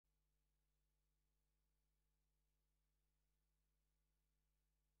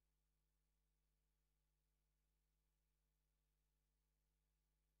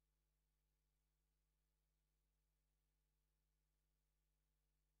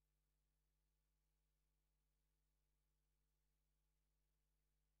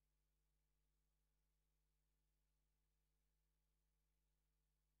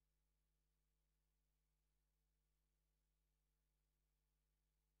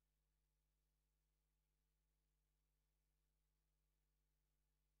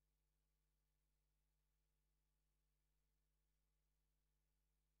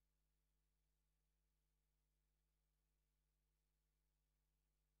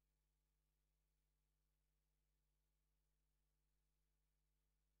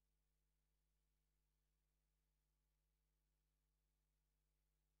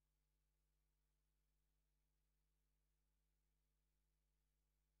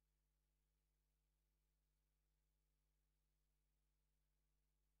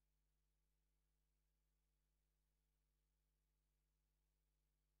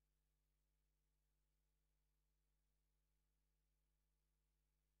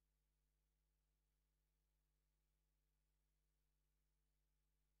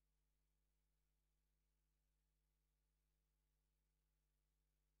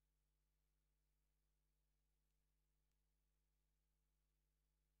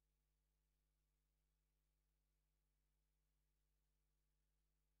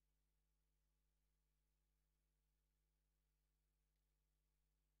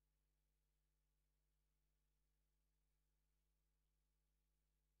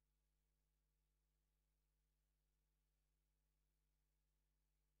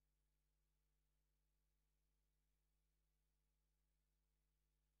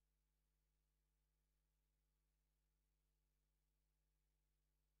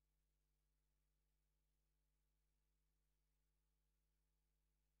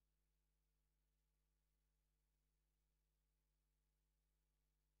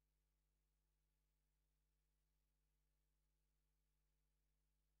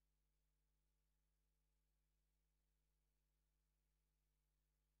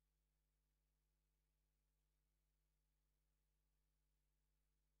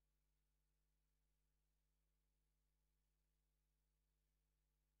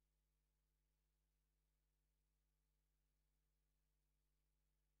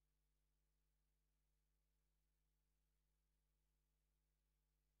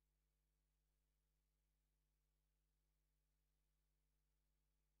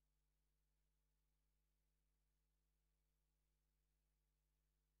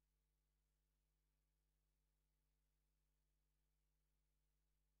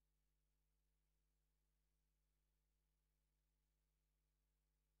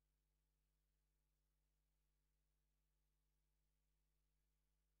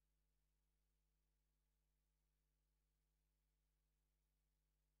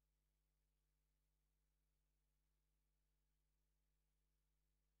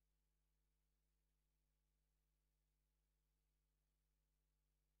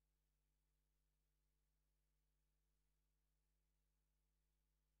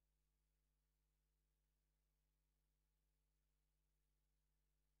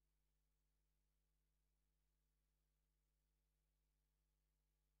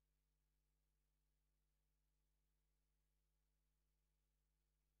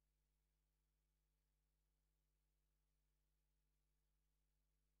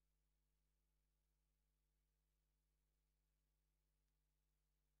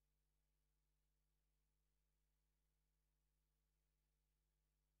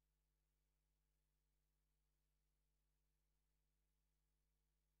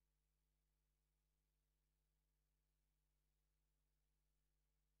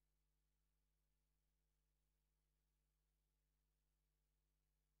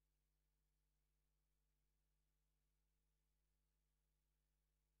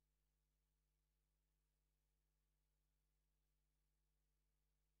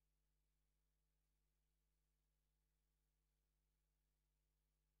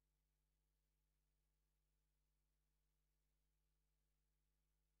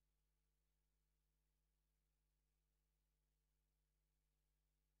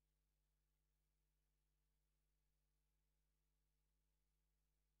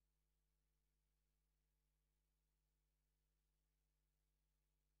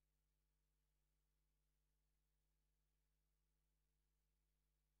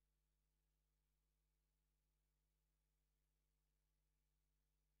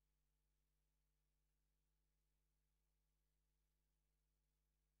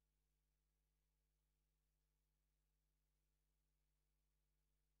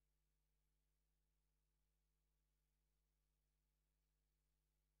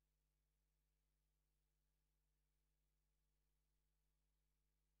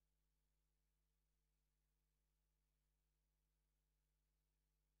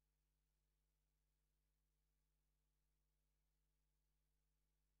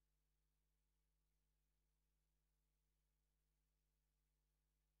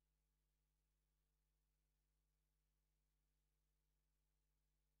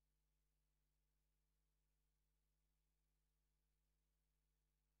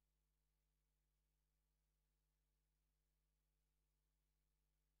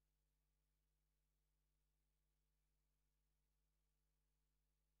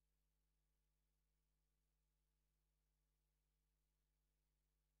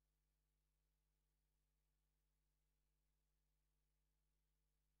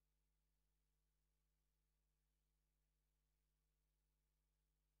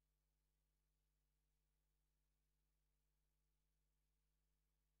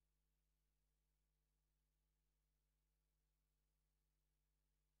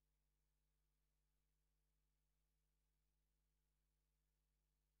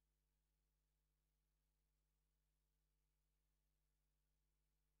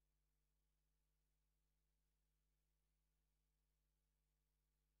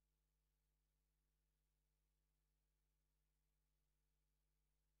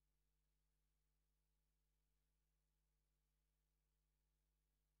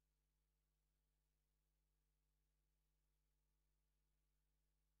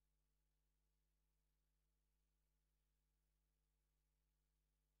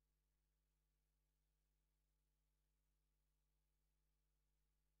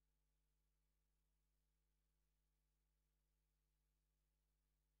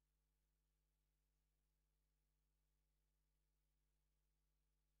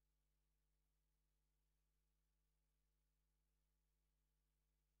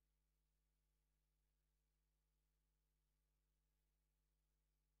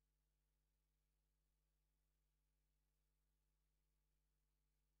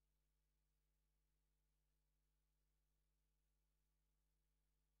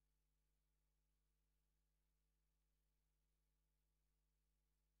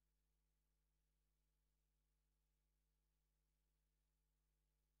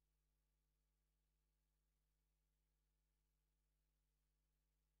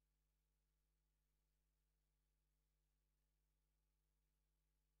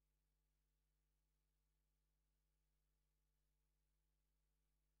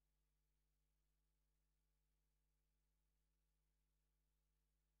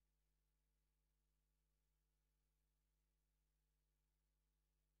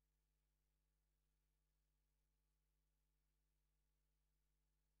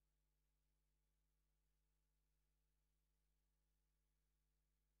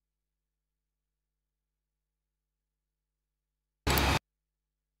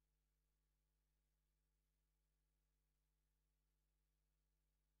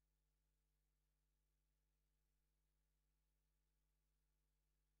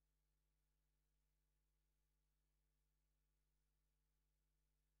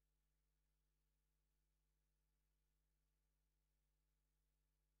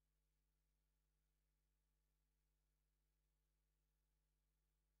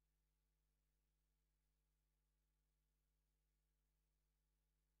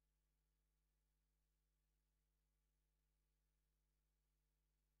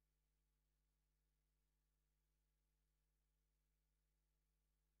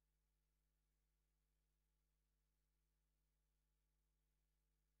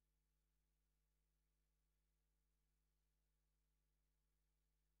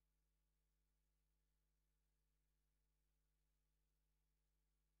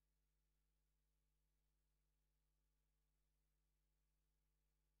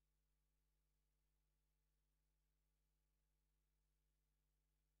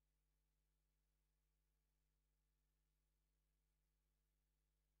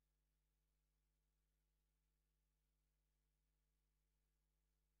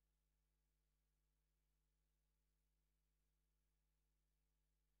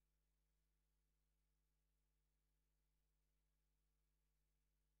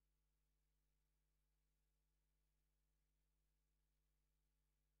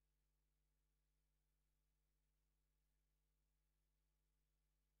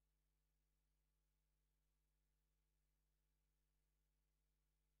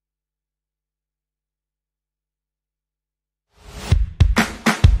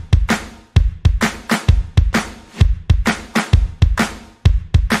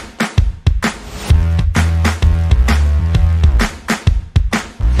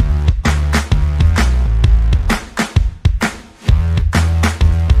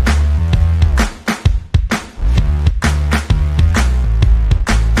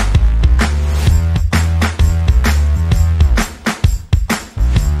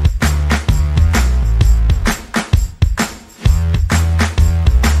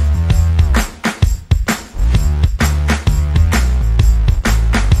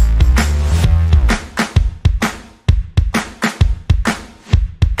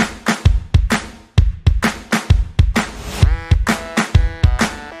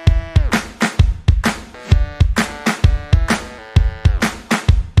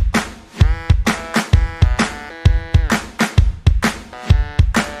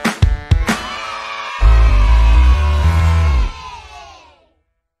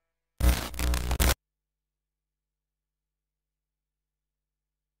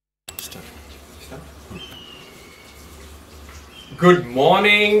Good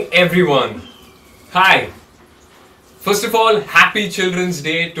morning, everyone. Hi. First of all, happy Children's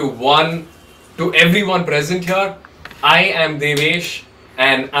Day to everyone present here. I am Devesh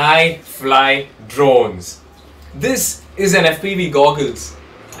and I fly drones. This is an FPV goggles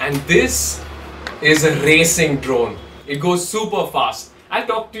and this is a racing drone. It goes super fast. I'll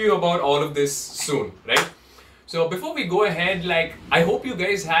talk to you about all of this soon, right? So before we go ahead, I hope you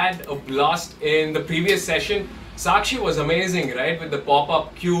guys had a blast in the previous session. Sakshi was amazing, right? With the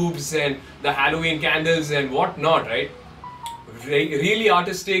pop-up cubes and the Halloween candles and whatnot, right? Really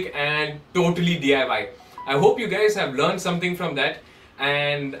artistic and totally DIY. I hope you guys have learned something from that,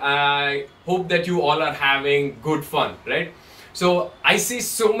 and I hope that you all are having good fun, right? So I see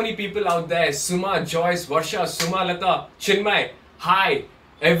so many people out there: Suma, Joyce, Varsha, Suma, Lata, Chinmay. Hi,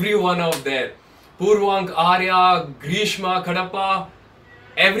 everyone out there. Purvank, Arya, Grishma, Kadapa,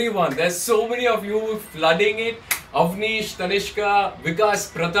 everyone. There's so many of you flooding it. Avnish, Tanishka,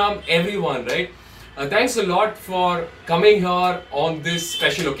 Vikas, Pratham, everyone, right? Thanks a lot for coming here on this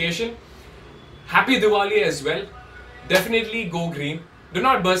special occasion. Happy Diwali as well. Definitely go green. Do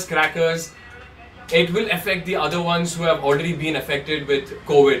not burst crackers. It will affect the other ones who have already been affected with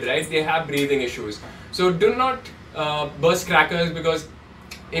COVID, right? They have breathing issues. So do not burst crackers because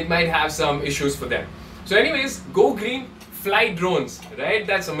it might have some issues for them. So anyways, go green, fly drones, right?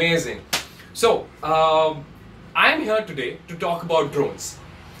 That's amazing. So I'm here today to talk about drones.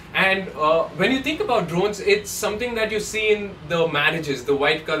 And when you think about drones, it's something that you see in the marriages, the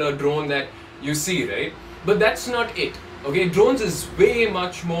white color drone that you see, right? But that's not it. Okay, drones is way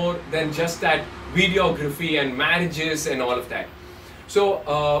much more than just that videography and marriages and all of that. So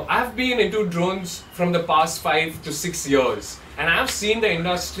I've been into drones from the past 5 to 6 years, and I've seen the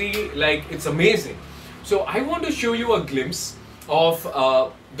industry like it's amazing. So I want to show you a glimpse of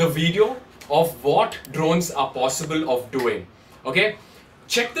the video of what drones are possible of doing. Okay,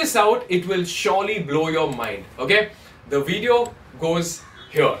 check this out. It will surely blow your mind. Okay, the video goes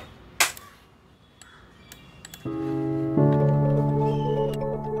here.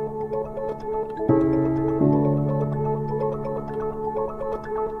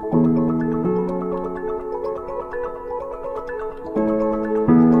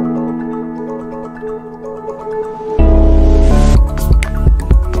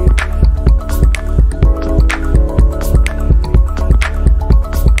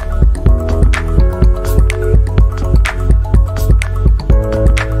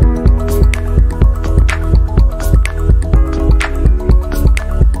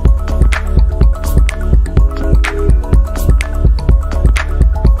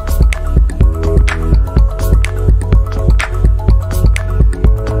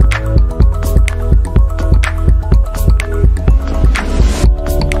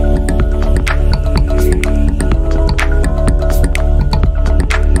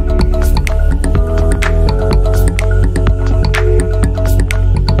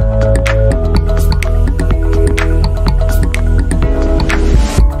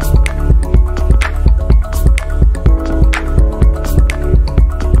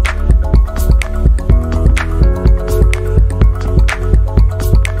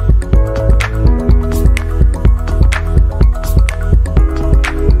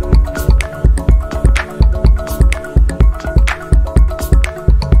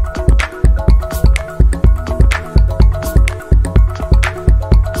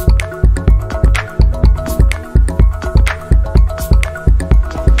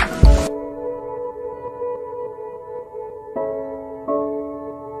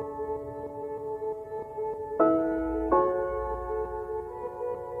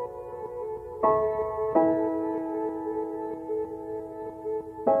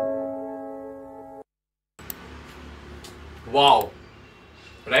 Wow,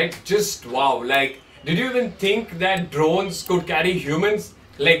 right? Just wow. Did you even think that drones could carry humans?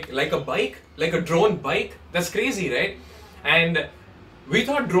 Like a bike? Like a drone bike? That's crazy, right? And we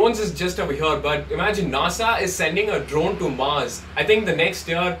thought drones is just over here, but imagine NASA is sending a drone to Mars. I think the next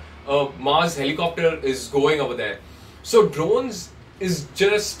year a Mars helicopter is going over there. So drones is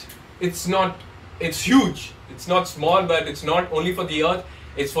just, it's huge. It's not small, but it's not only for the Earth,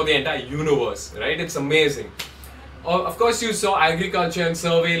 it's for the entire universe, right? It's amazing. Of course, you saw agriculture and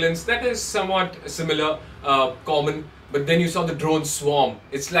surveillance. That is somewhat similar, common. But then you saw the drone swarm.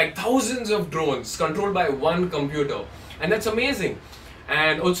 It's like thousands of drones controlled by one computer. And that's amazing.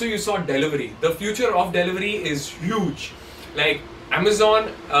 And also you saw delivery. The future of delivery is huge. Like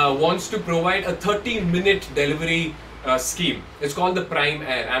Amazon wants to provide a 30-minute delivery scheme. It's called the Prime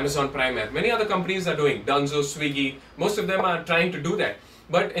Air, Amazon Prime Air. Many other companies are doing, Dunzo, Swiggy. Most of them are trying to do that.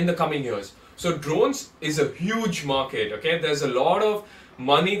 But in the coming years. So drones is a huge market, okay? There's a lot of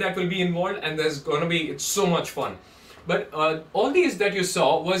money that will be involved, and there's gonna be, it's so much fun. But all these that you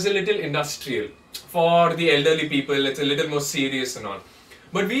saw was a little industrial. For the elderly people, it's a little more serious and all.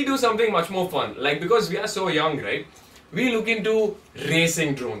 But we do something much more fun. Like, because we are so young, right? We look into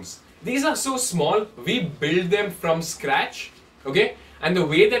racing drones. These are so small, we build them from scratch, okay? And the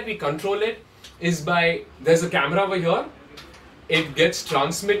way that we control it is by, there's a camera over here. It gets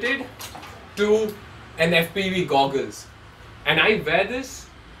transmitted to an FPV goggles. And I wear this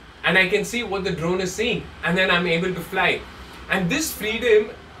and I can see what the drone is seeing, and then I'm able to fly. And this freedom,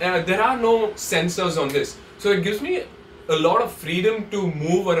 there are no sensors on this. So it gives me a lot of freedom to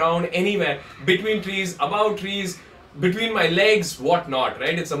move around anywhere, between trees, above trees, between my legs, whatnot,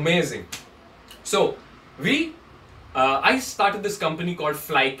 right? It's amazing. So I started this company called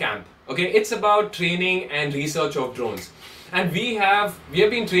FlyCamp. Okay, it's about training and research of drones, and we have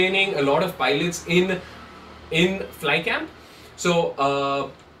been training a lot of pilots in FlyCamp.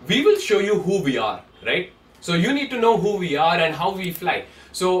 So we will show you who we are, right? So you need to know who we are and how we fly.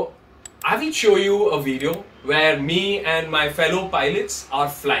 So I will show you a video where me and my fellow pilots are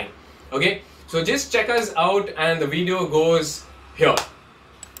flying. Okay, so just check us out, and the video goes here.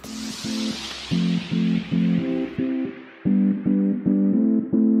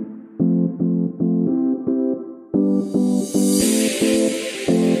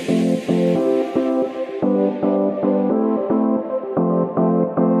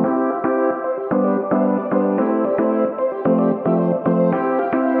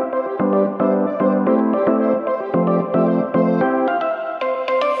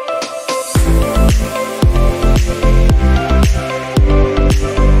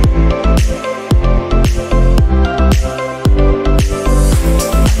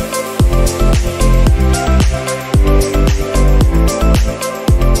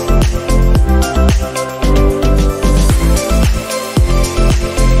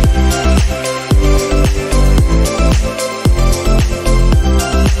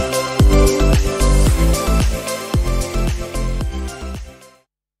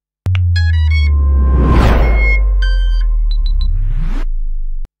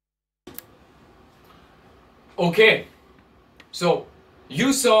 Okay, so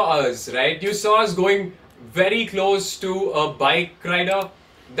you saw us, right? You saw us going very close to a bike rider.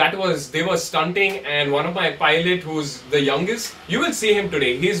 They were stunting, and one of my pilot, who's the youngest, you will see him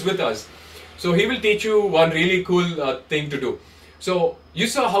today. He's with us. So he will teach you one really cool thing to do. So you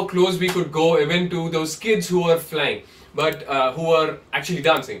saw how close we could go even to those kids who are flying, but who are actually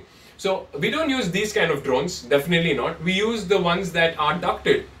dancing. So we don't use these kind of drones, definitely not. We use the ones that are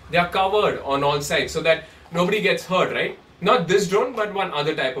ducted. They are covered on all sides so that nobody gets hurt, right? Not this drone, but one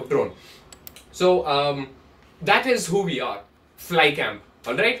other type of drone. So that is who we are, FlyCamp,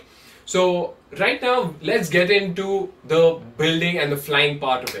 all right? So right now, let's get into the building and the flying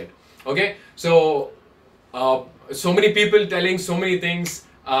part of it, okay? So, so many people telling so many things.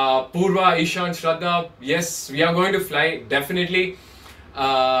 Purva, Ishan, Shraddha, yes, we are going to fly, definitely.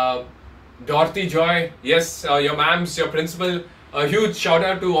 Dorothy, Joy, yes, your ma'ams, your principal. A huge shout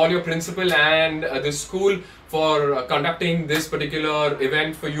out to all your principal and the school for conducting this particular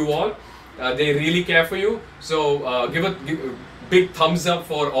event for you all. They really care for you. So give a big thumbs up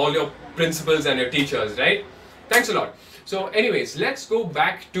for all your principals and your teachers, right? Thanks a lot. So anyways, let's go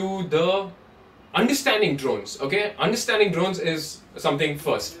back to the understanding drones, okay? Understanding drones is something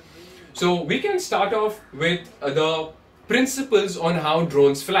first. So we can start off with the principles on how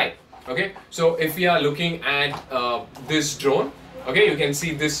drones fly, okay? So if we are looking at this drone, okay, you can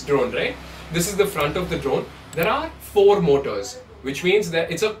see this drone, right? This is the front of the drone. There are 4 motors, which means that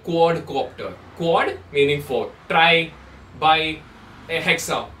it's a quadcopter. Quad meaning 4. Tri, bi,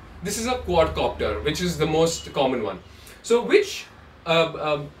 hexa. This is a quadcopter, which is the most common one. So which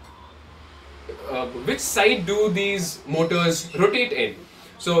side do these motors rotate in?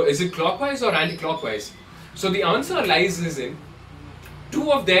 So is it clockwise or anti-clockwise? So the answer lies in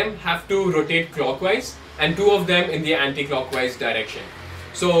 2 of them have to rotate clockwise and 2 of them in the anti-clockwise direction.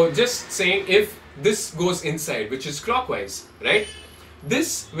 So just saying, if this goes inside, which is clockwise, right?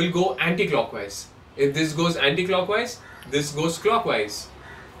 This will go anti-clockwise. If this goes anti-clockwise, this goes clockwise.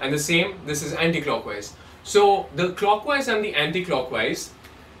 And the same, this is anti-clockwise. So the clockwise and the anti-clockwise,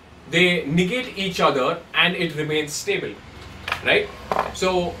 they negate each other and it remains stable, right?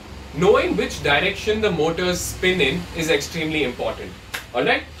 So knowing which direction the motors spin in is extremely important,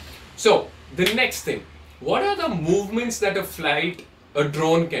 alright? So the next thing, what are the movements that a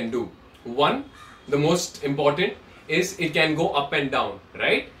drone can do? One, the most important, is it can go up and down,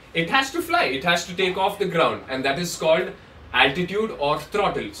 right? It has to fly, it has to take off the ground, and that is called altitude or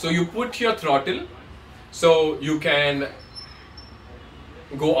throttle. So you put your throttle so you can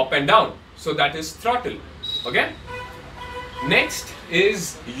go up and down. So that is throttle. Okay. Next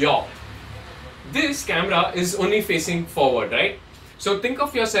is yaw. This camera is only facing forward, right? So think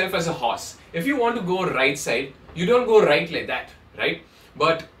of yourself as a horse. If you want to go right side, you don't go right like that, right?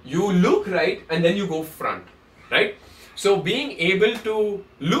 But you look right and then you go front, right? So being able to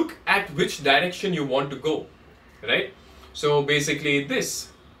look at which direction you want to go, right? So basically this.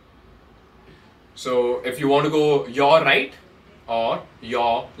 So if you want to go your right or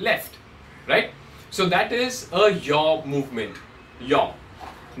your left, right? So that is a yaw movement, yaw.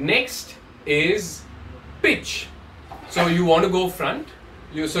 Next is pitch. So you want to go front,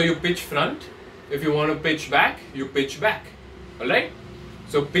 so you pitch front. If you want to pitch back, you pitch back. Alright?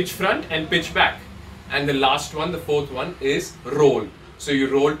 So pitch front and pitch back. And the last one, the fourth one, is roll. So you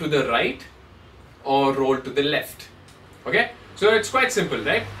roll to the right or roll to the left. Okay? So it's quite simple,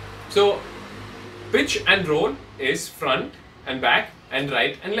 right? So pitch and roll is front and back and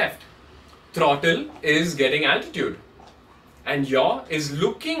right and left. Throttle is getting altitude. And yaw is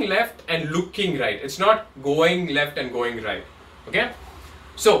looking left and looking right. It's not going left and going right. Okay?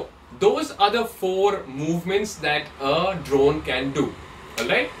 So those are the 4 movements that a drone can do.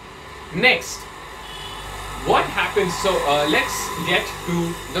 Alright? Next, what happens? So let's get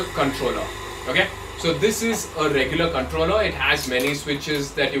to the controller. Okay? So this is a regular controller. It has many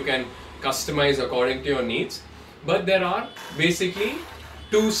switches that you can customize according to your needs. But there are basically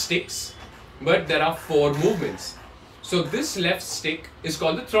 2 sticks, but there are 4 movements. So this left stick is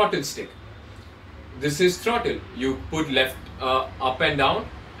called the throttle stick. This is throttle. You put left up and down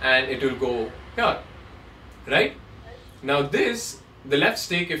and it will go here, right? Now this, the left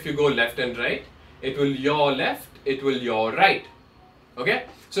stick, if you go left and right, it will yaw left, it will yaw right. Okay?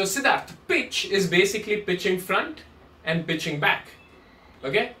 So Siddharth, pitch is basically pitching front and pitching back.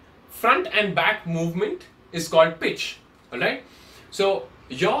 Okay? Front and back movement is called pitch. Alright? So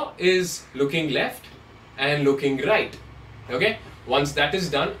yaw is looking left and looking right. Okay? Once that is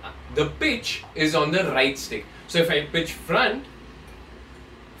done, the pitch is on the right stick. So if I pitch front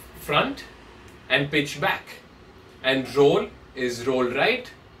and pitch back, and roll is roll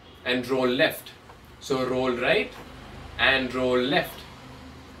right and roll left. So roll right and roll left.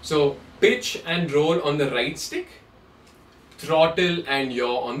 So pitch and roll on the right stick, throttle and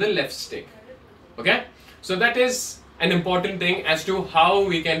yaw on the left stick. Okay? So that is an important thing as to how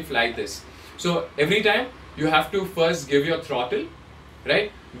we can fly this. So every time you have to first give your throttle,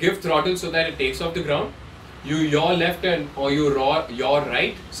 right? Give throttle so that it takes off the ground. You yaw left and or you yaw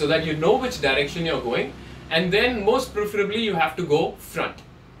right so that you know which direction you're going, and then most preferably you have to go front.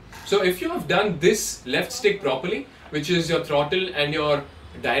 So if you have done this left stick properly, which is your throttle and your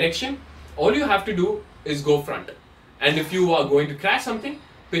direction, all you have to do is go front. And if you are going to crash something,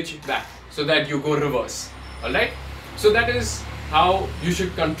 pitch it back so that you go reverse. Alright? So that is how you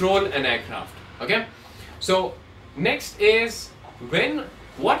should control an aircraft. Okay? So next is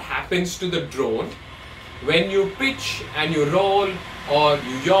what happens to the drone when you pitch and you roll or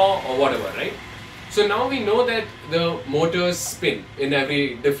you yaw or whatever, right? So now we know that the motors spin in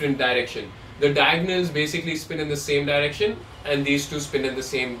every different direction. The diagonals basically spin in the same direction and these two spin in the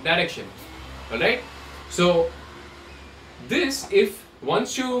same direction. Alright? So this, if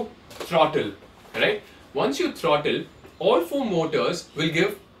once you throttle, right? Once you throttle, all 4 motors will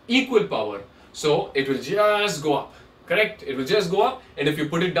give equal power. So it will just go up, correct? It will just go up, and if you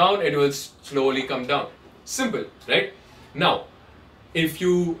put it down, it will slowly come down. Simple, right? Now, if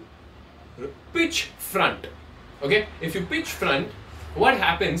you pitch front, okay? If you pitch front, what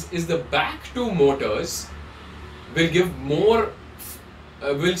happens is the back 2 motors will give more,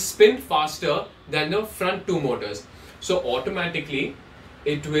 will spin faster than the front 2 motors. So automatically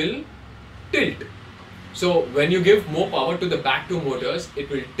it will tilt. So when you give more power to the back 2 motors, it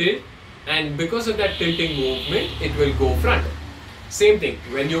will tilt, and because of that tilting movement, it will go front. Same thing,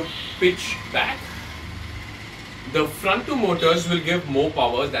 when you pitch back, the front 2 motors will give more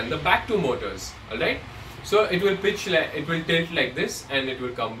power than the back 2 motors. Alright? So it will it will tilt like this and it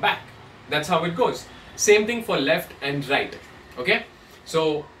will come back. That's how it goes. Same thing for left and right. Okay?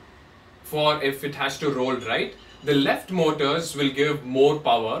 So for if it has to roll right, the left motors will give more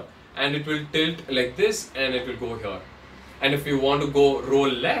power and it will tilt like this and it will go here. And if you want to go roll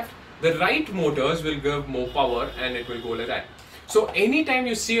left, the right motors will give more power and it will go like that. So anytime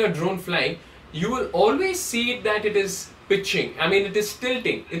you see a drone flying, you will always see it that it is pitching. I mean, it is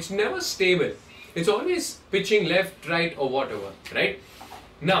tilting. It's never stable. It's always pitching left, right, or whatever, right?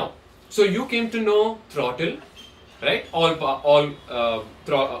 Now, so you came to know throttle, right? All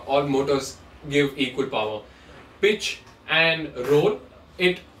motors give equal power. Pitch and roll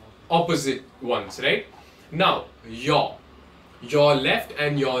it opposite ones, right? Now your left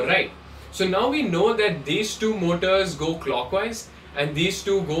and your right. So now we know that these two motors go clockwise and these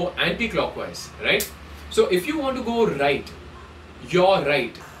two go anti-clockwise, right? So if you want to go right, your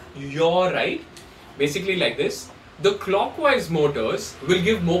right, basically like this, the clockwise motors will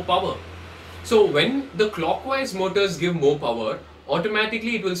give more power. So when the clockwise motors give more power,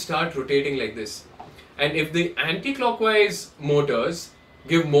 automatically it will start rotating like this. And if the anti-clockwise motors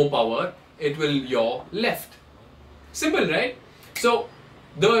give more power, it will your left. Simple, right? So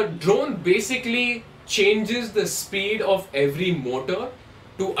the drone basically changes the speed of every motor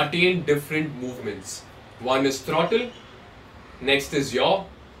to attain different movements. One is throttle, next is yaw,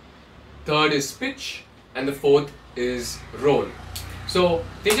 third is pitch, and the fourth is roll. So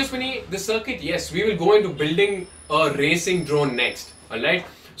Tejaswini, the circuit, yes, we will go into building a racing drone next, alright?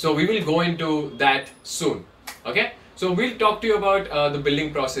 So we will go into that soon, okay? So we'll talk to you about the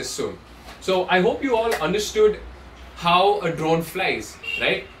building process soon. So I hope you all understood how a drone flies,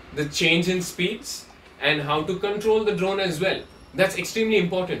 right? The change in speeds and how to control the drone as well. That's extremely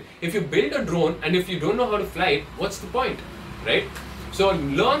important. If you build a drone and if you don't know how to fly it, what's the point, right? So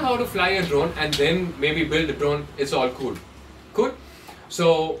learn how to fly a drone and then maybe build a drone. It's all cool. Cool.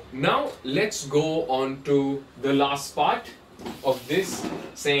 So now let's go on to the last part of this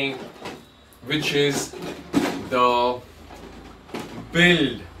saying, which is the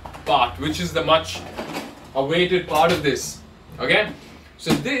build part, which is the much awaited part of this. Okay,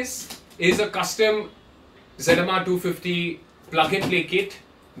 so this is a custom ZMR 250 plug and play kit,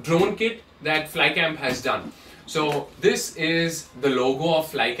 drone kit that Flycamp has done. So this is the logo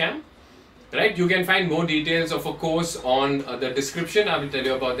of Flycamp, right? You can find more details of a course on the description. I will tell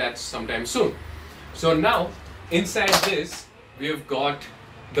you about that sometime soon. So now inside this we have got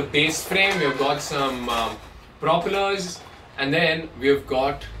the base frame, we have got some propellers, and then we have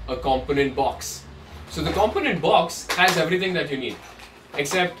got a component box. So the component box has everything that you need,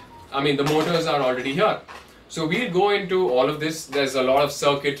 except, I mean, the motors are already here. So we'll go into all of this. There's a lot of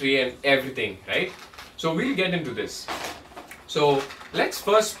circuitry and everything, right? So we'll get into this. So let's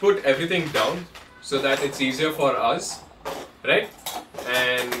first put everything down so that it's easier for us, right?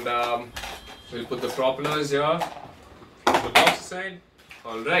 And we'll put the propellers here, the box aside.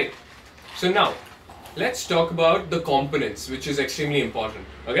 All right. So now let's talk about the components, which is extremely important,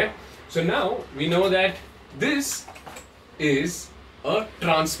 okay? So now we know that this is a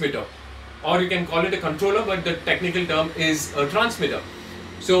transmitter, or you can call it a controller, but the technical term is a transmitter.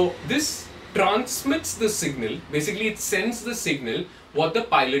 So this transmits the signal, basically it sends the signal what the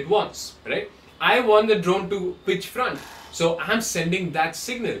pilot wants, right? I want the drone to pitch front, so I'm sending that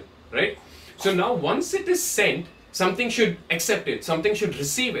signal, right? So now once it is sent, something should accept it, something should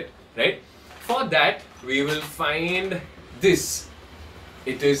receive it, right? For that we will find this.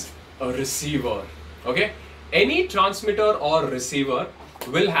 It is a receiver, okay? Any transmitter or receiver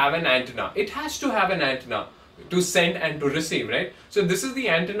will have an antenna. It has to have an antenna to send and to receive, right? So this is the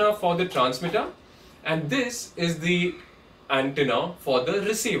antenna for the transmitter and this is the antenna for the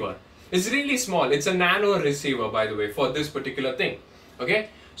receiver. It's really small. It's a nano receiver, by the way, for this particular thing, okay?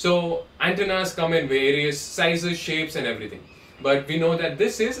 So antennas come in various sizes, shapes and everything, but we know that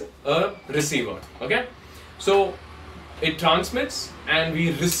this is a receiver, okay? So it transmits and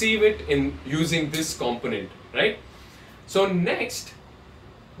we receive it in using this component, right? So next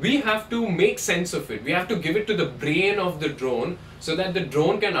we have to make sense of it. We have to give it to the brain of the drone so that the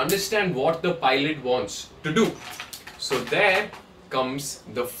drone can understand what the pilot wants to do. So there comes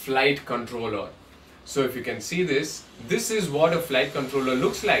the flight controller. So if you can see this, this is what a flight controller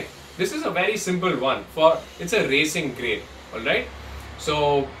looks like. This is a very simple one, it's a racing grade, alright?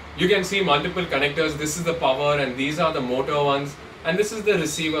 So you can see multiple connectors. This is the power and these are the motor ones and this is the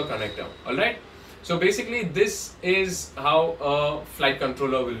receiver connector, alright? So basically this is how a flight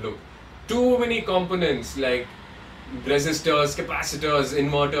controller will look. Too many components like resistors, capacitors,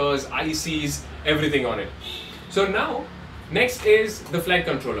 inverters, ICs, everything on it. So now next is the flight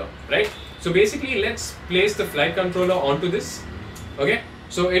controller, right? So basically let's place the flight controller onto this, okay?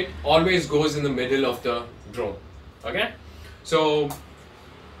 So it always goes in the middle of the drone, okay? So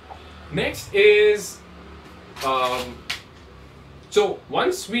next is so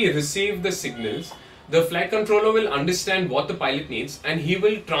once we receive the signals, the flight controller will understand what the pilot needs and he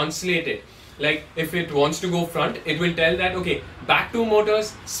will translate it. Like if it wants to go front, it will tell that, okay, back two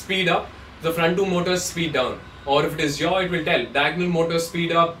motors speed up, the front two motors speed down. Or if it is yaw, it will tell diagonal motors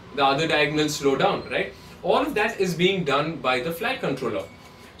speed up, the other diagonal slow down, right? All of that is being done by the flight controller.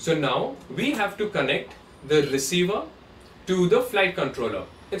 So now we have to connect the receiver to the flight controller.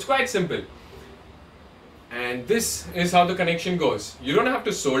 It's quite simple. And this is how the connection goes. You don't have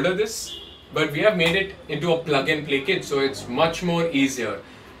to solder this, but we have made it into a plug and play kit, so it's much more easier,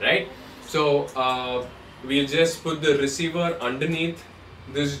 right? So we'll just put the receiver underneath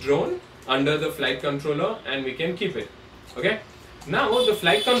this drone, under the flight controller, and we can keep it. Okay, now the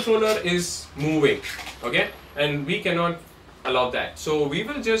flight controller is moving, okay, and we cannot allow that, so we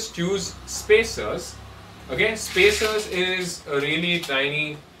will just use spacers. Okay, spacers is a really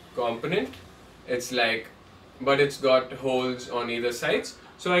tiny component. It's like, but it's got holes on either sides,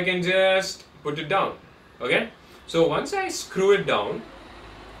 so I can just put it down. Okay, so once I screw it down,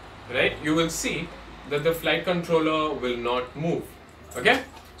 right, you will see that the flight controller will not move. Okay,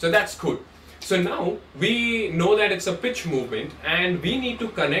 so that's cool. So now we know that it's a pitch movement, and we need to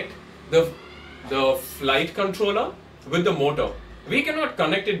connect the flight controller with the motor. We cannot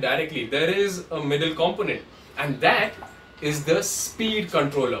connect it directly. There is a middle component, and that is the speed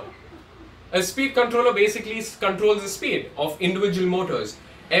controller. A speed controller basically controls the speed of individual motors.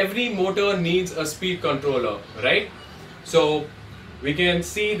 Every motor needs a speed controller, right? So we can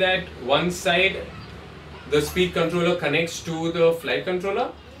see that one side the speed controller connects to the flight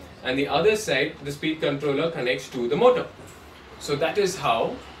controller, and the other side the speed controller connects to the motor. So that is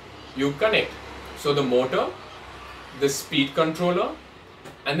how you connect. So the motor, the speed controller,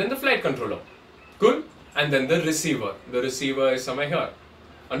 and then the flight controller. Cool? And then the receiver. The receiver is somewhere here.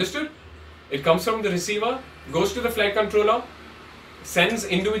 Understood? It comes from the receiver, goes to the flight controller, sends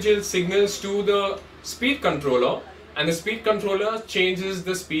individual signals to the speed controller, and the speed controller changes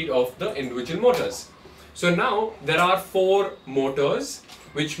the speed of the individual motors. So now there are 4 motors,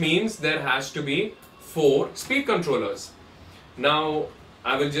 which means there has to be 4 speed controllers. Now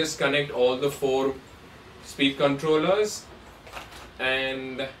I will just connect all the 4 speed controllers,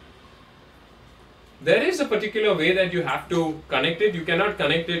 and there is a particular way that you have to connect it. You cannot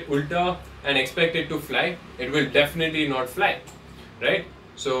connect it ulta and expect it to fly. It will definitely not fly, right?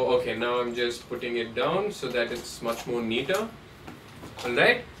 So okay, now I'm just putting it down so that it's much more neater.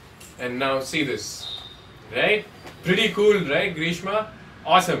 Alright, and now see this, right? Pretty cool, right, Grishma?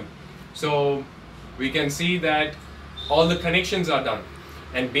 Awesome. So we can see that all the connections are done,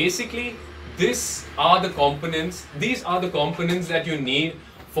 and basically these are the components that you need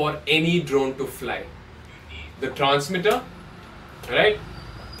for any drone to fly. The transmitter, right?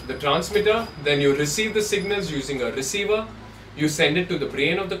 The transmitter, then you receive the signals using a receiver, you send it to the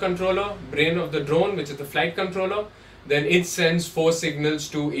brain of the controller, brain of the drone, which is the flight controller, then it sends 4 signals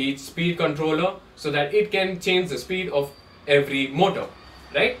to each speed controller so that it can change the speed of every motor,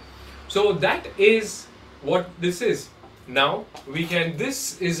 right? So that is what this is. Now we can,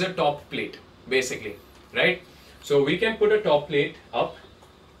 this is a top plate basically, right? So we can put a top plate up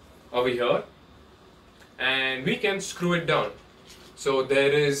over here, and we can screw it down. So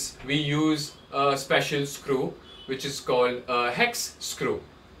there is, we use a special screw which is called a hex screw,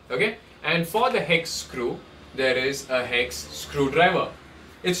 okay? And for the hex screw there is a hex screwdriver.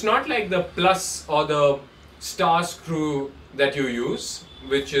 It's not like the plus or the star screw that you use,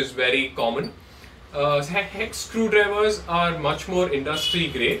 which is very common. Hex screwdrivers are much more industry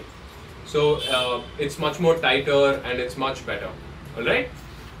grade, so it's much more tighter and it's much better. Alright,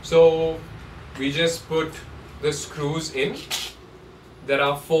 so we just put the screws in. There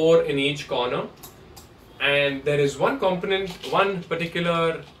are 4 in each corner, and there is one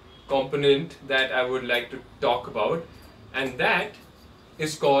particular component that I would like to talk about, and that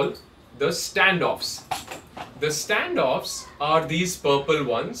is called the standoffs. The standoffs are these purple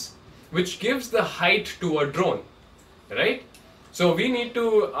ones, which gives the height to a drone, right? So we need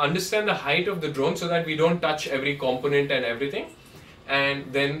to understand the height of the drone so that we don't touch every component and everything,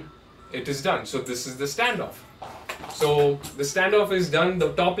 and then it is done. So this is the standoff. So the standoff is done,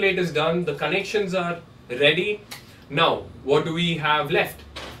 the top plate is done, the connections are ready. Now what do we have left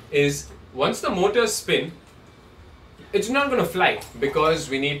is, once the motors spin, it's not going to fly because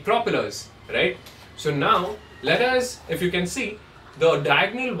we need propellers, right? So now let us, if you can see, the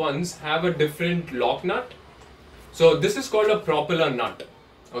diagonal ones have a different lock nut. So this is called a propeller nut,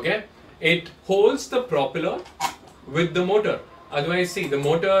 okay? It holds the propeller with the motor. Otherwise, see, the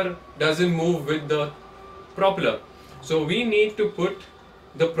motor doesn't move with the propeller. So we need to put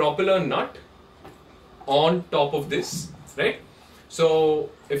the propeller nut on top of this, right? So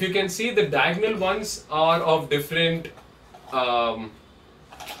if you can see, the diagonal ones are of different,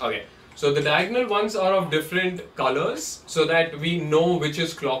 okay. So the diagonal ones are of different colors so that we know which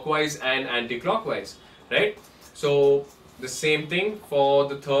is clockwise and anti-clockwise, right? So the same thing for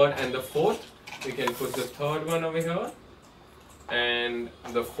the third and the fourth. We can put the third one over here and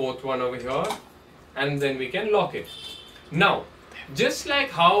the fourth one over here, and then we can lock it. Now, just like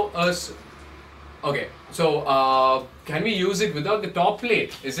how Okay, so can we use it without the top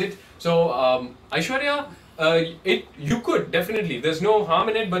plate? Is it so? Aishwarya, it you could definitely. There's no harm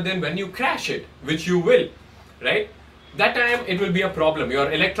in it, but then when you crash it, which you will, right? That time it will be a problem.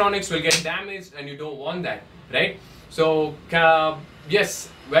 Your electronics will get damaged, and you don't want that, right? So yes,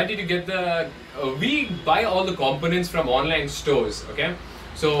 where did you get the? We buy all the components from online stores. Okay,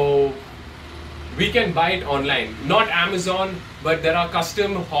 so we can buy it online, not Amazon, but there are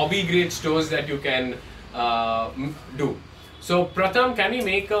custom hobby grade stores that you can do. So Pratham, can we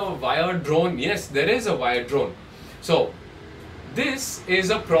make a wired drone? Yes, there is a wired drone. So this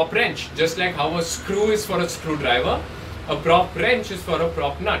is a prop wrench, just like how a screw is for a screwdriver, a prop wrench is for a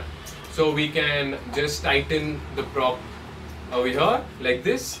prop nut. So we can just tighten the prop over here like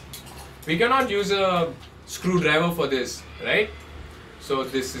this. We cannot use a screwdriver for this, right? So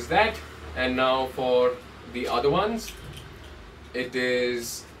this is that. And now for the other ones, it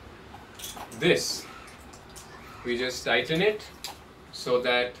is this. We just tighten it so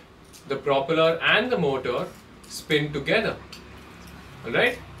that the propeller and the motor spin together.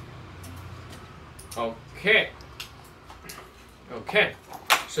 Alright? Okay. Okay.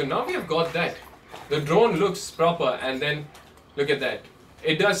 So now we have got that. The drone looks proper, and then look at that.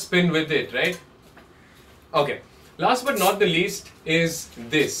 It does spin with it, right? Okay. Last but not the least is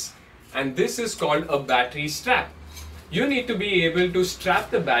this. And this is called a battery strap. You need to be able to strap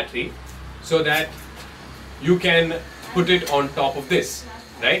the battery so that you can put it on top of this,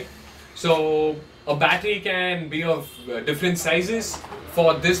 right? So a battery can be of different sizes.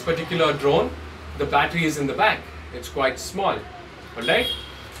 For this particular drone, the battery is in the back. It's quite small, alright?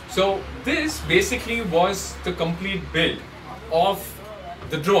 So this basically was the complete build of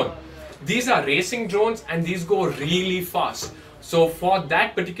the drone. These are racing drones and these go really fast. So for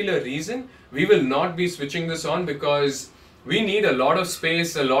that particular reason, we will not be switching this on because we need a lot of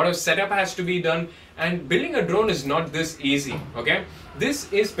space, a lot of setup has to be done, and building a drone is not this easy, okay?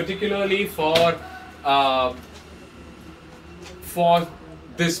 This is particularly for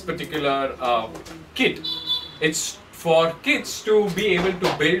this particular kit. It's for kids to be able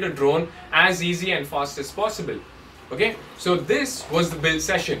to build a drone as easy and fast as possible, okay? So this was the build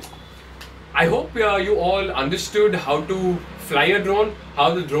session. I hope you all understood how to fly a drone,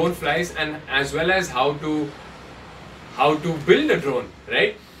 how the drone flies, and as well as how to build a drone,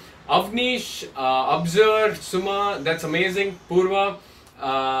 right? Avnish, Abzar, Suma, that's amazing. Purva,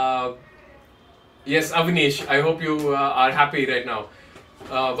 yes, Avnish, I hope you are happy right now.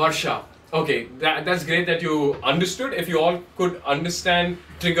 Varsha, okay, that's great that you understood. If you all could understand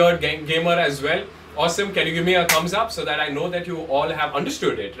Triggered Gamer as well, awesome. Can you give me a thumbs up so that I know that you all have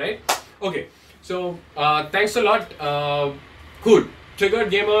understood it, right? Okay, so thanks a lot. Cool. Triggered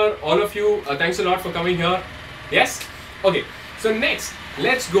Gamer, all of you, thanks a lot for coming here. Yes? Okay, so next,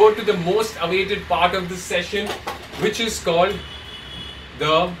 let's go to the most awaited part of this session, which is called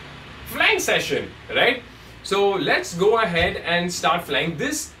the flying session, right? So let's go ahead and start flying.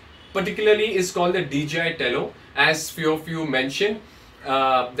 This particularly is called the DJI Tello, as few of you mentioned.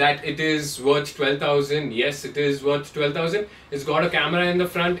 That it is worth 12,000. Yes, it is worth 12,000. It's got a camera in the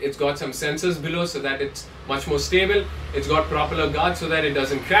front. It's got some sensors below so that it's much more stable. It's got propeller guards so that it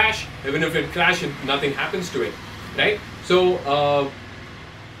doesn't crash. Even if it crashes, nothing happens to it, right? So,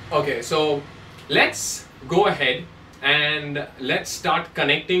 okay, so let's go ahead and let's start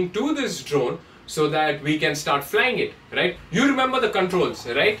connecting to this drone so that we can start flying it, right? You remember the controls,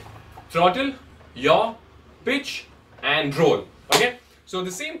 right? Throttle, yaw, pitch, and roll, okay? So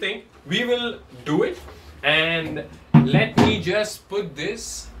the same thing, we will do it, and let me just put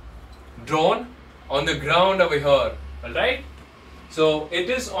this drone on the ground over here, alright? So it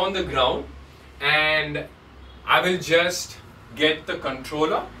is on the ground, and I will just get the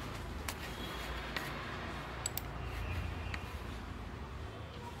controller.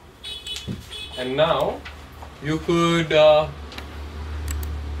 And now you could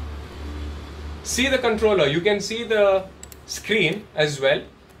see the controller. You can see the screen as well,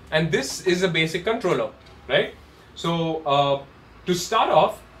 and this is a basic controller, right? So to start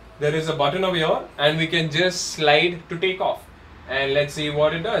off, there is a button over here, and we can just slide to take off, and let's see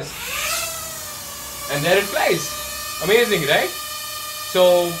what it does. And there it flies. Amazing, right?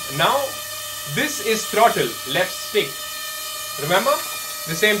 So now this is throttle, left stick. Remember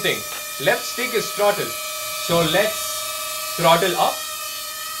the same thing, left stick is throttle. So let's throttle up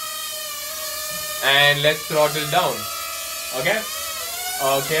and let's throttle down. Okay,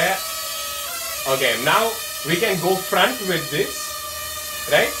 okay, okay. Now we can go front with this,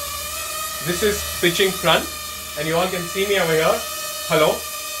 right? This is pitching front, and you all can see me over here. Hello.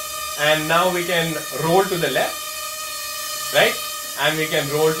 And now we can roll to the left, right? And we can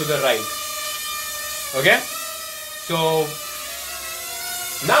roll to the right. Okay, so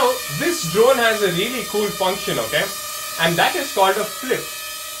now this drone has a really cool function, okay, and that is called a flip.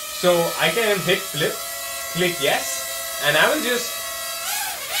 So I can hit flip, click yes, and I will just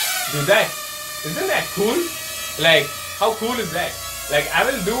do that. Isn't that cool? Like, how cool is that? Like, I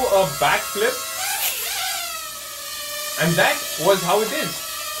will do a backflip, and that was how it is.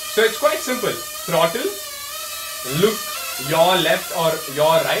 So it's quite simple. Throttle, look your left or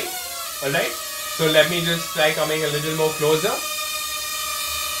your right. Alright? So let me just try coming a little more closer.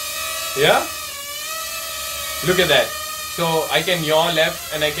 Yeah? Look at that. So I can yaw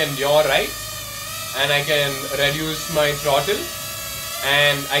left and I can yaw right, and I can reduce my throttle,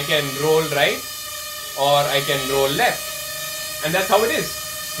 and I can roll right or I can roll left, and that's how it is.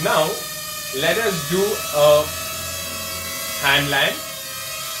 Now let us do a hand land,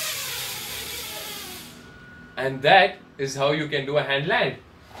 and that is how you can do a hand land.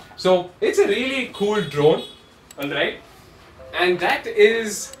 So it's a really cool drone, alright, and that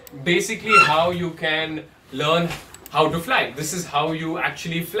is basically how you can learn how to fly. This is how you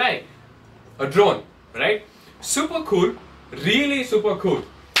actually fly a drone, right? Super cool, really super cool.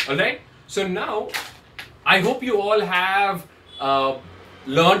 Alright, so now I hope you all have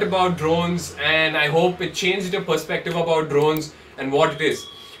learned about drones, and I hope it changed your perspective about drones and what it is.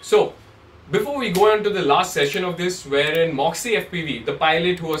 So before we go on to the last session of this, wherein Moxie FPV, the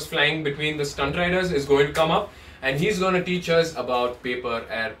pilot who was flying between the stunt riders, is going to come up, and he's going to teach us about paper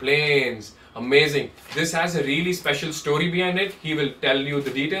airplanes. Amazing. This has a really special story behind it. He will tell you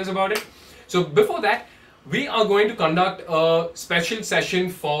the details about it. So before that, we are going to conduct a special session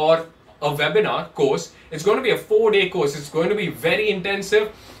for a webinar course. It's going to be a 4-day course. It's going to be very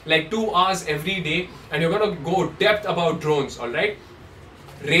intensive, like 2 hours every day, and you're going to go depth about drones, all right?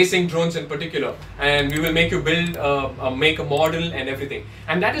 Racing drones in particular, and we will make you build make a model and everything,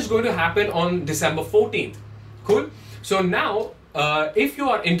 and that is going to happen on December 14th. Cool. So now if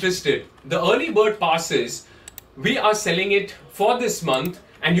you are interested, the early bird passes, we are selling it for this month,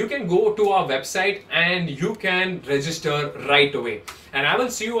 and you can go to our website and you can register right away, and I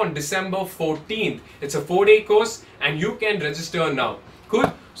will see you on December 14th. It's a 4-day course, and you can register now.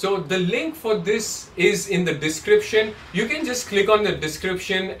 Cool. So the link for this is in the description. You can just click on the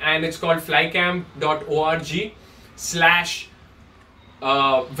description, and it's called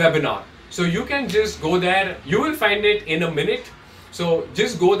flycam.org/webinar. So you can just go there. You will find it in a minute. So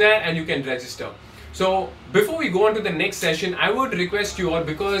just go there and you can register. So before we go on to the next session, I would request you all,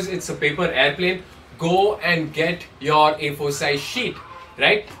 because it's a paper airplane, go and get your A4 size sheet.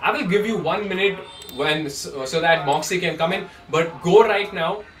 Right? I will give you 1 minute so that Moxie can come in, but go right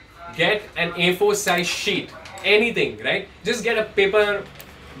now, get an A4 size sheet, anything, right? Just get a paper,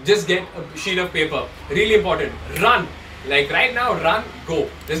 just get a sheet of paper. Really important. Run, like right now, run, go.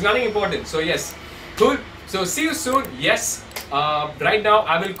 There's nothing important. So yes, cool. So see you soon. Yes. Right now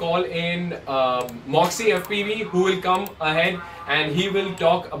I will call in Moxie FPV, who will come ahead and he will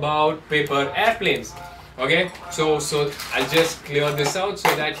talk about paper airplanes. Okay, so I'll just clear this out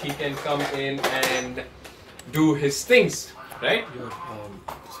so that he can come in and do his things, right?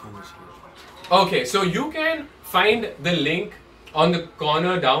 Okay, so you can find the link on the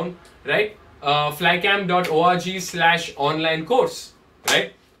corner down, right? Flycam.org/online course,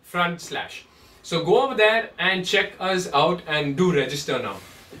 right? Front slash. So go over there and check us out and do register now.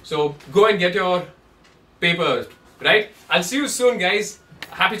 So go and get your papers, right? I'll see you soon, guys.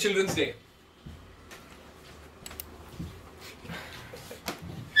 Happy Children's Day.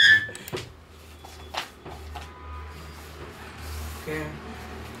 Okay.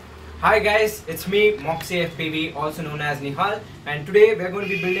 Hi guys, it's me, Moxie FPV, also known as Nihal, and today we're going to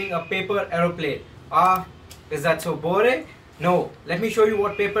be building a paper aeroplane. Is that so boring? No, let me show you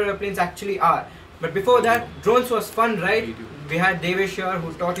what paper airplanes actually are. But before that, drones was fun, right? We had Devesh here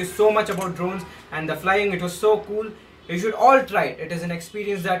who taught you so much about drones and the flying. It was so cool. You should all try it. It is an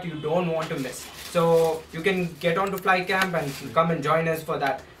experience that you don't want to miss. So you can get on to FlyCamp and come and join us for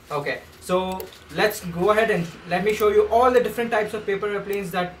that. Okay, so let's go ahead and let me show you all the different types of paper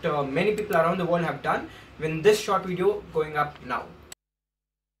airplanes that many people around the world have done in this short video going up now.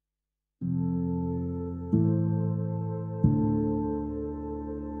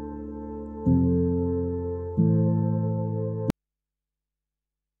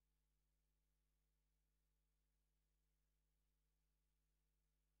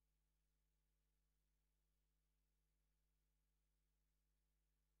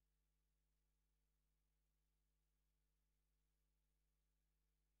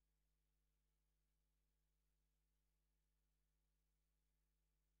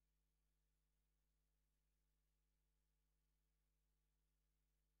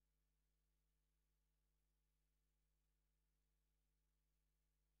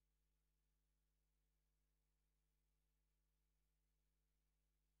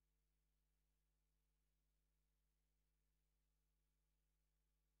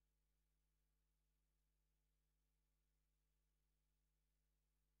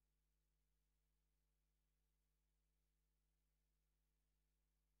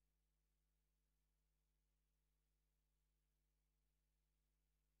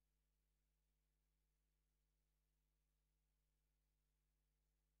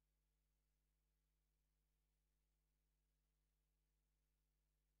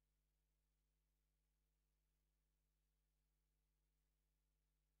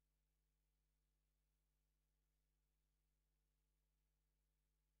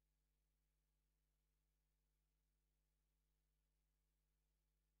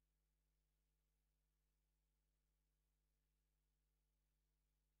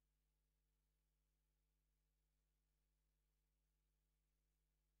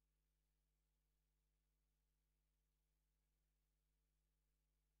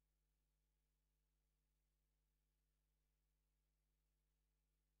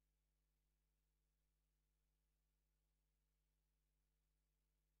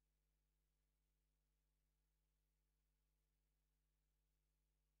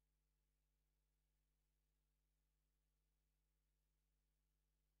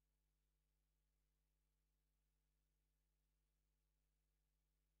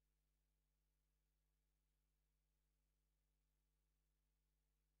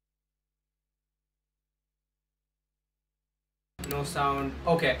 no sound.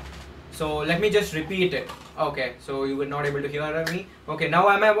 Okay, so let me just repeat it. Okay, so you were not able to hear me. Okay, now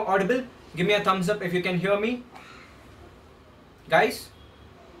am I audible? Give me a thumbs up if you can hear me, guys.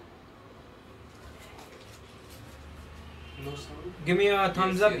 No sound. Give me a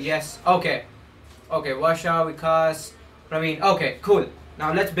thumbs up. Yes. Yes. Okay. Okay. Vasha, Vikas, Praveen. Okay. Cool.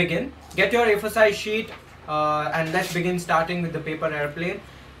 Now let's begin. Get your A4 size sheet and let's begin starting with the paper airplane.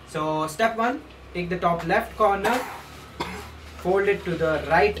 So step 1, take the top left corner, fold it to the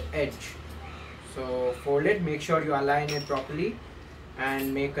right edge. So fold it, make sure you align it properly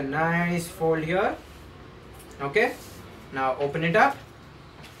and make a nice fold here. Okay. Now open it up.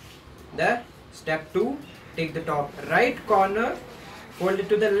 There. Step 2, take the top right corner, fold it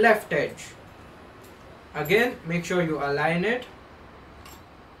to the left edge. Again, make sure you align it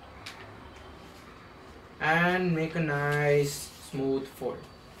and make a nice smooth fold.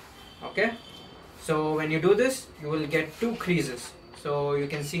 Okay, so when you do this, you will get 2 creases. So you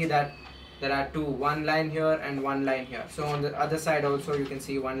can see that there are 2, one line here and one line here. So on the other side also you can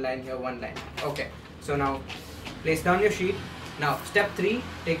see one line here, one line. Okay, so now place down your sheet. Now step 3,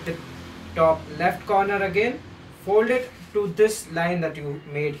 take the top left corner again, fold it to this line that you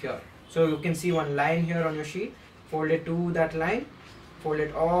made here. So you can see one line here on your sheet, fold it to that line, fold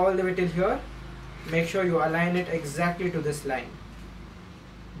it all the way till here. Make sure you align it exactly to this line.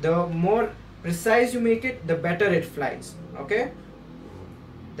 The more precise you make it, the better it flies. Okay,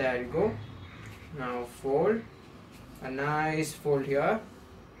 there you go. Now fold, a nice fold here.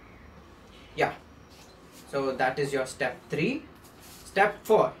 Yeah, so that is your step 3. Step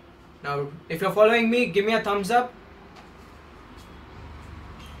 4. Now if you're following me, give me a thumbs up.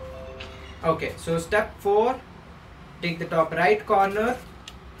 Okay, so step 4, take the top right corner,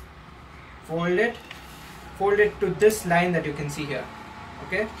 fold it to this line that you can see here.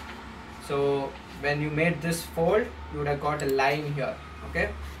 Okay, so when you made this fold, you would have got a line here. Okay,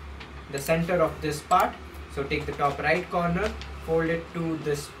 the center of this part. So take the top right corner, fold it to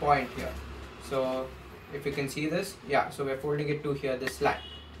this point here. So if you can see this, yeah, so we're folding it to here, this line.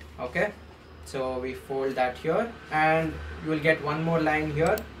 Okay, so we fold that here and you will get one more line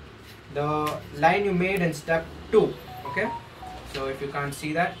here, the line you made in step 2. Okay, so if you can't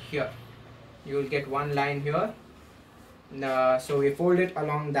see that, here you will get one line here. So we fold it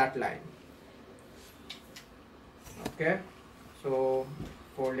along that line. Okay, so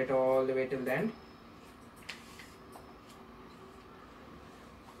fold it all the way till the end.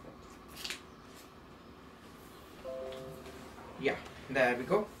 Yeah, there we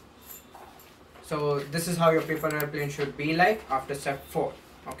go. So this is how your paper airplane should be like after step 4.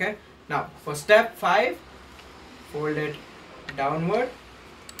 Okay, now for step 5, fold it downward,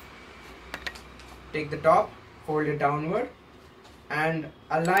 take the top, fold it downward and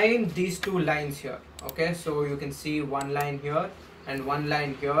align these 2 lines here. Okay, so you can see one line here and one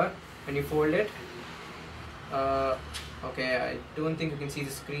line here when you fold it. Okay, I don't think you can see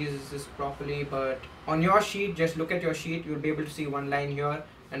the creases properly, but on your sheet, just look at your sheet, you'll be able to see one line here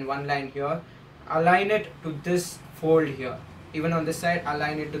and one line here. Align it to this fold here. Even on this side,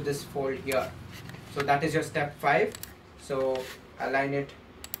 align it to this fold here. So that is your step 5. So align it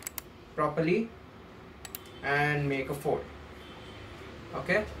properly and make a fold.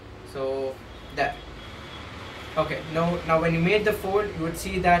 Okay, so there. Okay, now when you made the fold, you would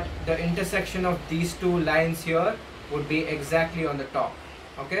see that the intersection of these 2 lines here would be exactly on the top.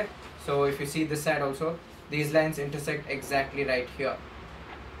 Okay, so if you see this side also, these lines intersect exactly right here.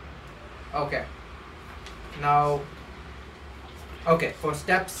 Okay, now for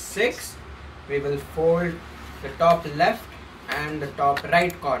step 6, we will fold the top left and the top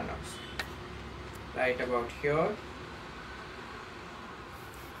right corners right about here,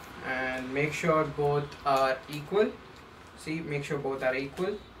 and make sure both are equal. See, make sure both are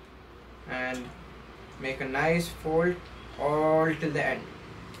equal and make a nice fold all till the end.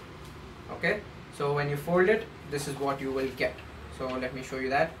 Okay, so when you fold it, this is what you will get. So let me show you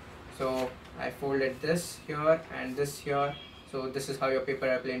that. So I folded this here and this here, so this is how your paper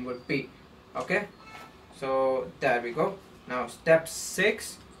airplane would be. Okay, so there we go. Now step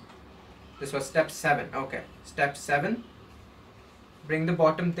 6, this was step 7. Okay, step 7, bring the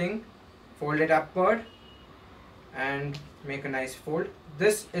bottom thing, fold it upward and make a nice fold.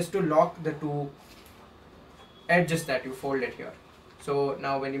 This is to lock the 2 edges that you folded here. So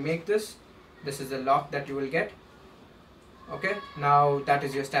now when you make this, this is the lock that you will get. Okay, now that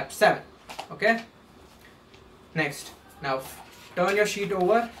is your step 7. Okay, next, now turn your sheet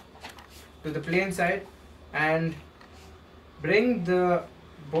over to the plain side and bring the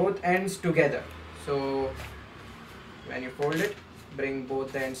both ends together. So when you fold it, bring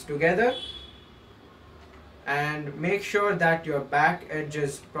both the ends together and make sure that your back edge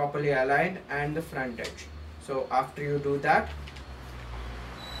is properly aligned and the front edge. So after you do that,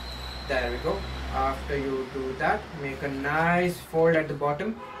 there we go. After you do that, make a nice fold at the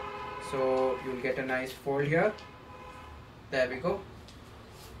bottom, so you'll get a nice fold here. There we go.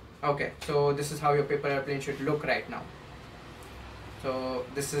 Okay, so this is how your paper airplane should look right now. So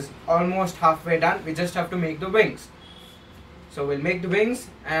this is almost halfway done. We just have to make the wings. So we'll make the wings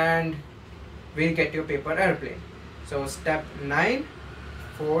and we'll get your paper airplane. So step 9,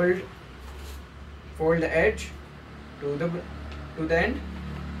 fold the edge to the end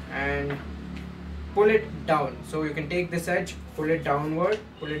and pull it down. So you can take this edge, pull it downward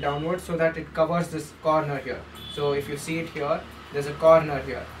so that it covers this corner here. So if you see it here, there's a corner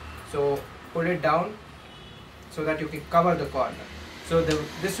here. So pull it down so that you can cover the corner. So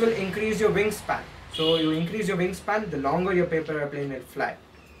this will increase your wingspan. So you increase your wingspan, the longer your paper airplane will fly.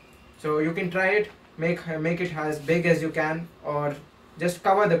 So you can try it, make it as big as you can, or just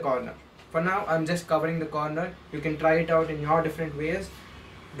cover the corner. For now, I'm just covering the corner. You can try it out in your different ways.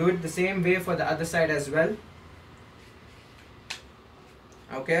 Do it the same way for the other side as well.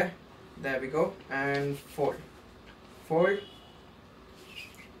 Okay, there we go. And fold.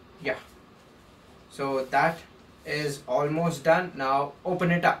 Yeah. So that is almost done. Now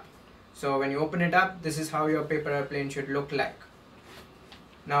open it up. So when you open it up, this is how your paper airplane should look like.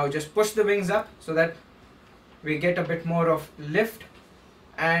 Now just push the wings up so that we get a bit more of lift,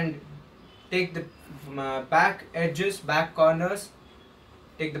 and take the back corners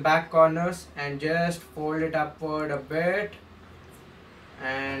and just fold it upward a bit,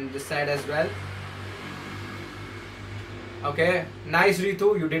 and this side as well. Okay, nice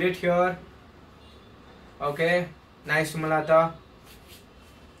Ritu, you did it here. Okay, nice Sumalata.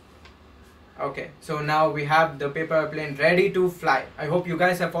 Okay, so now we have the paper airplane ready to fly. I hope you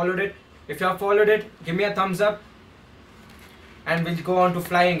guys have followed it. If you have followed it, give me a thumbs up and we'll go on to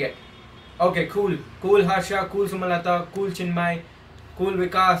flying it. Okay, cool Harsha, cool Sumalata, cool Chinmay, cool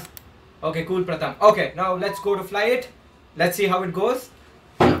Vikas. Okay, cool Pratham. Okay, now let's go to fly it. Let's see how it goes.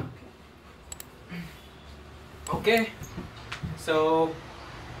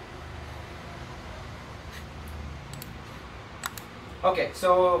 Okay,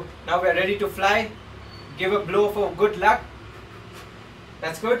 so now we are ready to fly. Give a blow for good luck.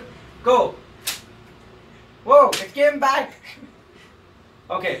 That's good. Go. Whoa, it came back.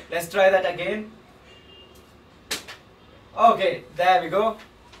 Okay, let's try that again. Okay, there we go.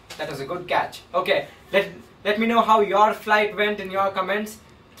 That was a good catch. Okay, let me know how your flight went in your comments.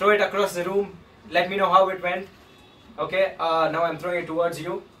 Throw it across the room. Let me know how it went. Okay, now I'm throwing it towards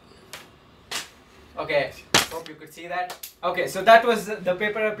you. Okay, hope you could see that. Okay, so that was the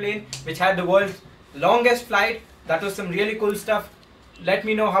paper airplane which had the world's longest flight. That was some really cool stuff. Let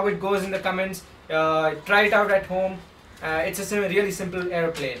me know how it goes in the comments. Try it out at home. It's a really simple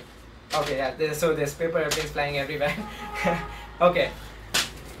airplane. Okay, yeah, there's paper airplanes flying everywhere. Okay.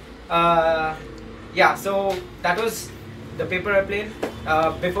 Yeah, so that was the paper airplane.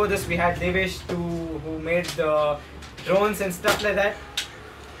 Before this we had Devesh who made the drones and stuff like that.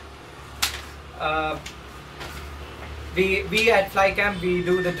 We at FlyCamp, we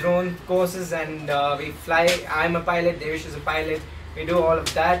do the drone courses and we fly. I'm a pilot, Devesh is a pilot. We do all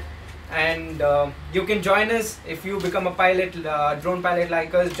of that, and you can join us if you become a pilot, drone pilot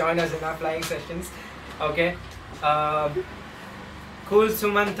like us. Join us in our flying sessions. Okay. Cool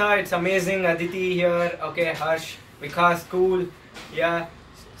Sumantha, it's amazing. Aditi here. Okay, Harsh, Vikas, cool. Yeah,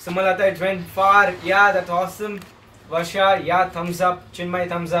 Sumalata, it went far. Yeah, that's awesome. Varsha, yeah, thumbs up. Chinmay,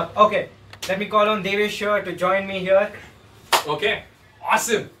 thumbs up. Okay, let me call on Devesh here to join me here. Okay,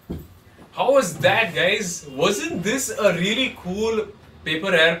 awesome. How was that, guys? Wasn't this a really cool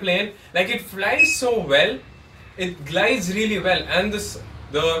paper airplane? Like, it flies so well, it glides really well, and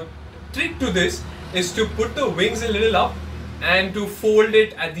the trick to this is to put the wings a little up and to fold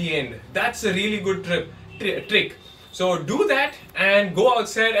it at the end. That's a really good trick. So do that and go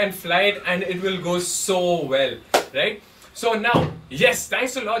outside and fly it, and it will go so well, right? So now, yes,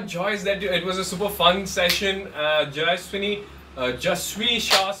 thanks a lot, Joyce. That it was a super fun session. Jaswi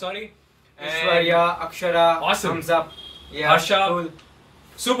Shah, sorry. Ishwarya, Akshara, awesome. thumbs up. Yeah, Harsha, cool.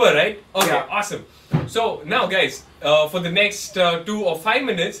 Super, right? Okay, Yeah. awesome. So now, guys, for the next 2 or 5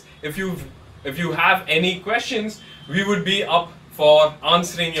 minutes, if you have any questions, we would be up for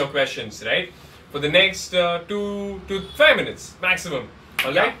answering your questions, right? For the next 2 to 5 minutes maximum.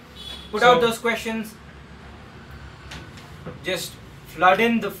 All right. Put out those questions. Just flood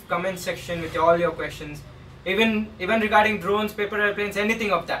in the comment section with all your questions, even regarding drones, paper airplanes,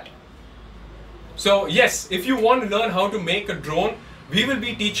 anything of that. So yes, if you want to learn how to make a drone, we will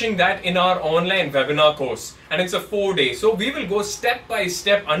be teaching that in our online webinar course, and it's a 4-day. So we will go step by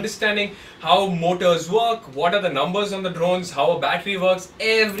step, understanding how motors work, what are the numbers on the drones, how a battery works,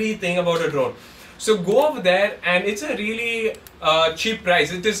 everything about a drone. So go over there, and it's a really cheap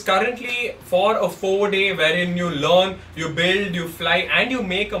price. It is currently for a 4-day wherein you learn, you build, you fly, and you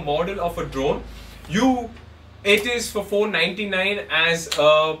make a model of a drone. It is for $499 as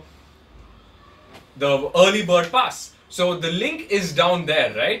the early bird pass. So the link is down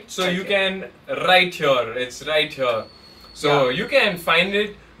there, right? So you can, right here, it's right here. So you can find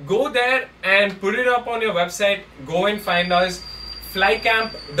it, go there and put it up on your website. Go and find us,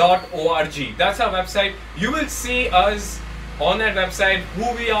 flycamp.org. That's our website. You will see us on that website,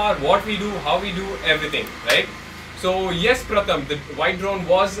 who we are, what we do, how we do, everything, right? So yes, Pratham, the white drone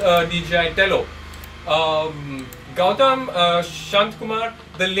was DJI Tello. Gautam, Shantkumar,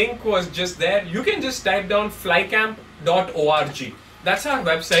 the link was just there. You can just type down flycamp.org. That's our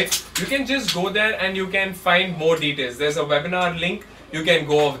website. You can just go there and you can find more details. There's a webinar link. You can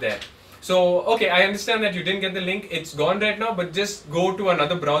go over there. So, okay, I understand that you didn't get the link. It's gone right now, but just go to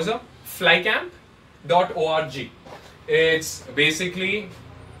another browser, flycamp.org. It's basically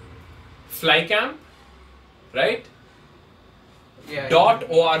flycamp, right? .org.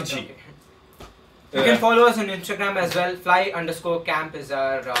 Okay. You can follow us on Instagram as well. Fly_camp is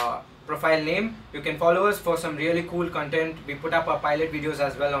our profile name. You can follow us for some really cool content. We put up our pilot videos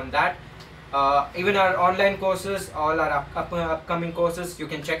as well on that. Even our online courses, all our upcoming courses, you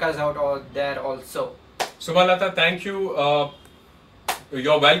can check us out all there also. Sumalata, thank you.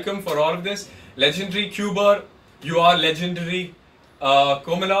 You're welcome for all of this. Legendary Cuber, you are legendary.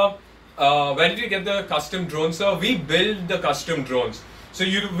 Komala, where did you get the custom drone, sir? We build the custom drones. So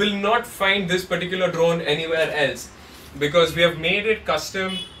you will not find this particular drone anywhere else, because we have made it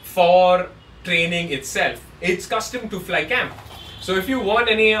custom for training itself. It's custom to Flycamp. So if you want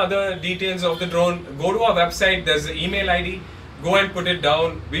any other details of the drone, go to our website. There's an email ID. Go and put it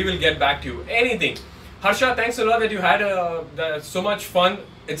down. We will get back to you. Anything. Harsha, thanks a lot that you had so much fun.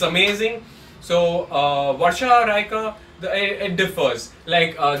 It's amazing. So Varsha, Raika, it differs.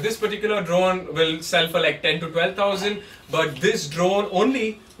 Like this particular drone will sell for like 10 to 12,000, but this drone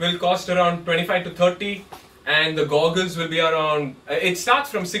only will cost around 25 to 30, and the goggles will be around. It starts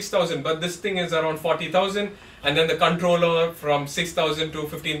from 6,000, but this thing is around 40,000, and then the controller from 6,000 to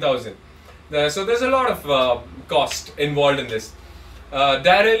 15,000. So there's a lot of cost involved in this.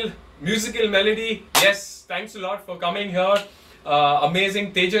 Daryl, musical melody. Yes, thanks a lot for coming here.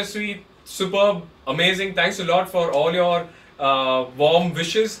 Amazing, Tejaswi. Superb, amazing. Thanks a lot for all your warm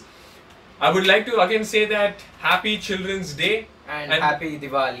wishes. I would like to again say that Happy Children's Day and Happy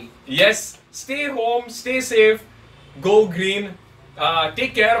Diwali. Yes, stay home, stay safe, go green,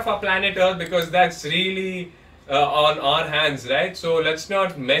 take care of our planet Earth, because that's really on our hands, right? So let's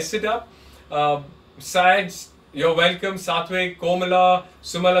not mess it up. Besides, you're welcome, Satvik, Komala,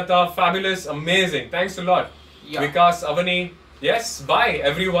 Sumalata, fabulous, amazing. Thanks a lot. Vikas, Avani. Yes, bye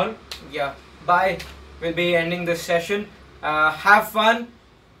everyone. Yeah, bye. We'll be ending this session. Have fun.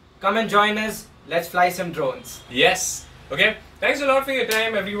 Come and join us. Let's fly some drones. Yes. Okay. Thanks a lot for your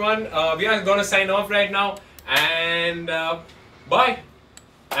time, everyone. We are going to sign off right now. And bye.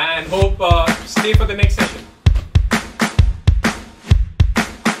 And hope stay for the next session.